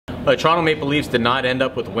The Toronto Maple Leafs did not end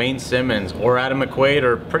up with Wayne Simmons or Adam McQuaid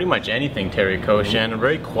or pretty much anything, Terry Koshan. A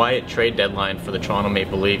very quiet trade deadline for the Toronto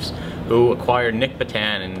Maple Leafs, who acquired Nick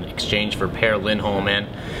Patan in exchange for Per Lindholm. And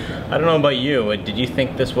I don't know about you, did you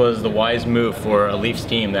think this was the wise move for a Leafs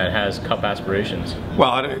team that has cup aspirations?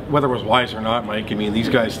 Well, whether it was wise or not, Mike, I mean, these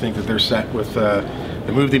guys think that they're set with the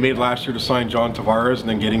move they made last year to sign John Tavares and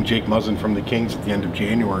then getting Jake Muzzin from the Kings at the end of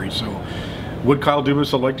January. So would Kyle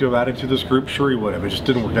Dubas have liked to have added to this group? Sure he would have. It just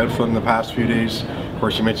didn't work out for them the past few days. Of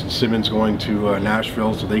course, you mentioned Simmons going to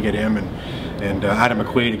Nashville, so they get him, and Adam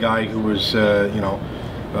McQuaid, a guy who was,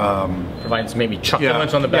 providing some maybe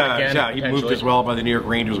truculence on the back end. Yeah, he moved as well by the New York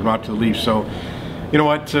Rangers, but not to the Leafs. So, you know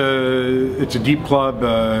what? It's a deep club.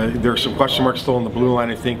 There are some question marks still on the blue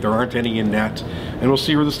line, I think. There aren't any in net, and we'll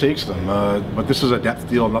see where this takes them. But this is a depth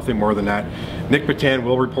deal, nothing more than that. Nick Patan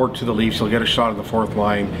will report to the Leafs. He'll get a shot at the fourth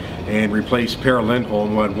line and replace Per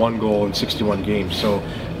Lindholm, who had 1 goal in 61 games. So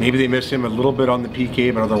maybe they miss him a little bit on the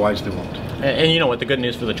PK, but otherwise they won't. And you know what, the good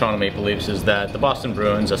news for the Toronto Maple Leafs is that the Boston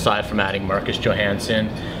Bruins, aside from adding Marcus Johansson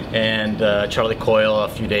and Charlie Coyle a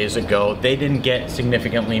few days ago, they didn't get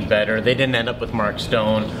significantly better. They didn't end up with Mark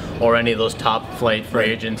Stone or any of those top flight free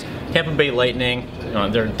agents. Tampa Bay Lightning,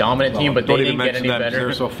 they're a dominant team, but they didn't get any better.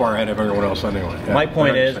 They're so far ahead of everyone else anyway. Yeah, my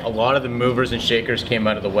point is, a lot of the movers and shakers came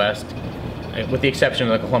out of the West, with the exception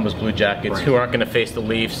of the Columbus Blue Jackets, who aren't going to face the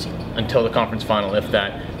Leafs until the conference final, if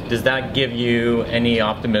that. Does that give you any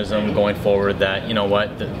optimism going forward that, you know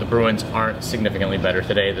what, the Bruins aren't significantly better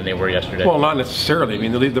today than they were yesterday? Well, not necessarily. I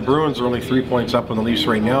mean, the Bruins are only 3 points up on the Leafs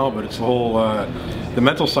right now, but it's the whole, the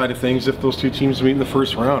mental side of things. If those two teams meet in the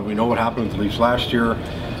first round, we know what happened with the Leafs last year.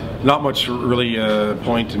 Not much really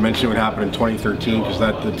point to mention what happened in 2013 because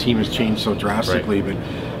the team has changed so drastically. Right.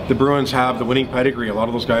 But the Bruins have the winning pedigree. A lot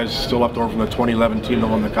of those guys still left over from the 2011 team that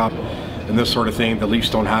won the Cup. And this sort of thing the Leafs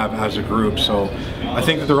don't have as a group. So I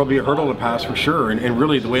think that there will be a hurdle to pass for sure. And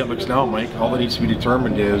really the way it looks now, Mike, all that needs to be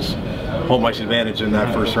determined is home ice advantage in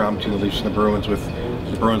that first round between the Leafs and the Bruins, with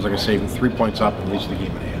the Bruins, like I say, with 3 points up and at least the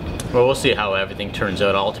game at hand. Well, we'll see how everything turns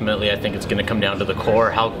out. Ultimately, I think it's going to come down to the core.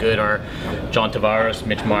 How good are John Tavares,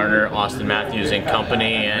 Mitch Marner, Austin Matthews and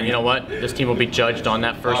company? And you know what? This team will be judged on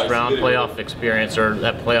that first round playoff experience or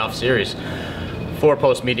that playoff series. For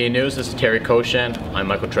Post Media News, this is Terry Koshan. I'm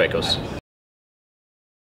Michael Tracos.